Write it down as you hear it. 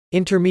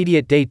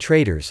Intermediate day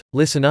traders,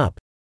 listen up.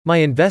 My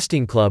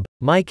Investing Club,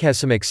 Mike has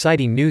some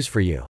exciting news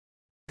for you.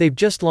 They've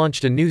just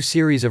launched a new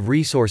series of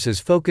resources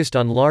focused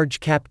on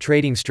large cap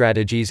trading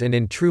strategies, and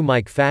in true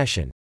Mike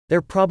fashion,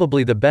 they're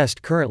probably the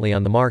best currently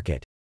on the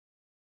market.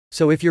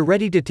 So if you're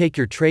ready to take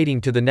your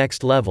trading to the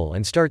next level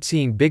and start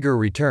seeing bigger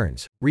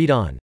returns, read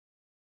on.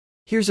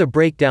 Here's a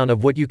breakdown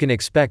of what you can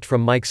expect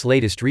from Mike's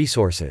latest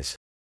resources.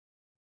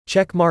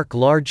 Checkmark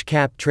Large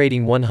Cap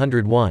Trading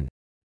 101.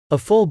 A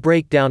full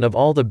breakdown of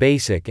all the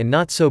basic and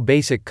not so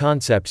basic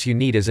concepts you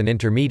need as an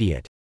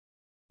intermediate.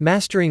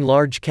 Mastering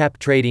large cap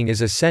trading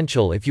is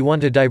essential if you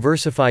want to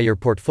diversify your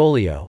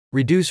portfolio,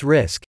 reduce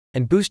risk,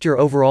 and boost your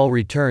overall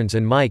returns,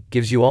 and Mike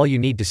gives you all you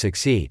need to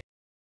succeed.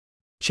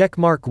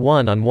 Checkmark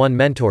One-on-One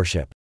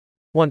Mentorship.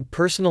 Want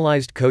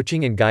personalized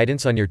coaching and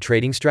guidance on your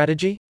trading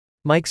strategy?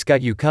 Mike's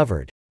got you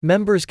covered.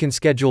 Members can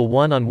schedule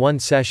one-on-one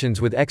sessions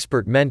with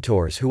expert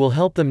mentors who will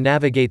help them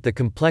navigate the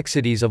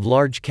complexities of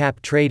large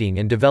cap trading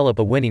and develop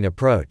a winning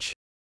approach.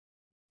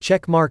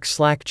 Checkmark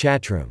Slack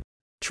Chatroom.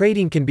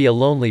 Trading can be a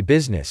lonely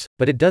business,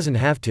 but it doesn't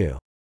have to.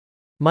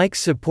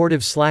 Mike's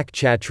supportive Slack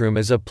chatroom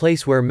is a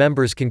place where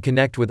members can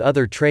connect with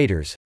other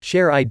traders,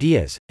 share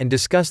ideas, and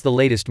discuss the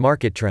latest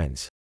market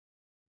trends.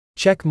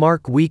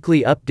 Checkmark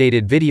Weekly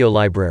Updated Video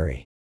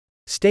Library.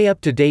 Stay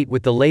up to date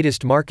with the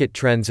latest market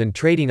trends and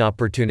trading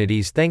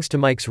opportunities thanks to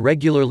Mike's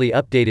regularly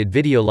updated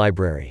video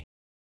library.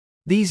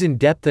 These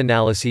in-depth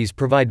analyses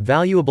provide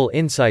valuable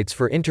insights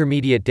for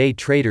intermediate day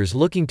traders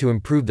looking to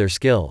improve their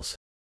skills.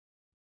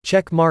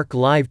 Checkmark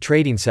Live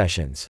Trading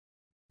Sessions.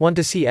 Want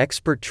to see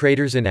expert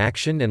traders in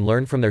action and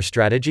learn from their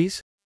strategies?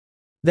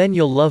 Then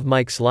you'll love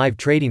Mike's live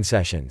trading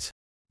sessions.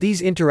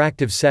 These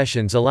interactive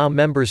sessions allow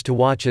members to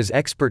watch as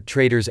expert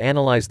traders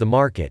analyze the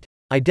market,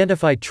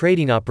 identify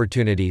trading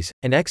opportunities,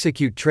 and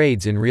execute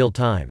trades in real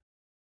time.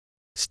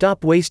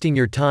 Stop wasting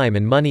your time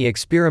and money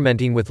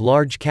experimenting with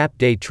large cap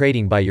day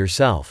trading by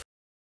yourself.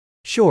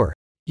 Sure,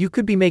 you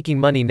could be making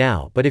money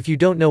now, but if you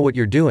don't know what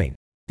you're doing,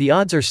 the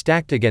odds are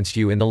stacked against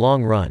you in the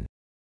long run.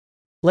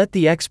 Let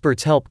the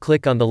experts help.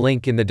 Click on the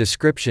link in the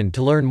description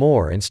to learn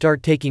more and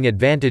start taking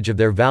advantage of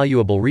their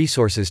valuable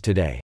resources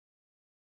today.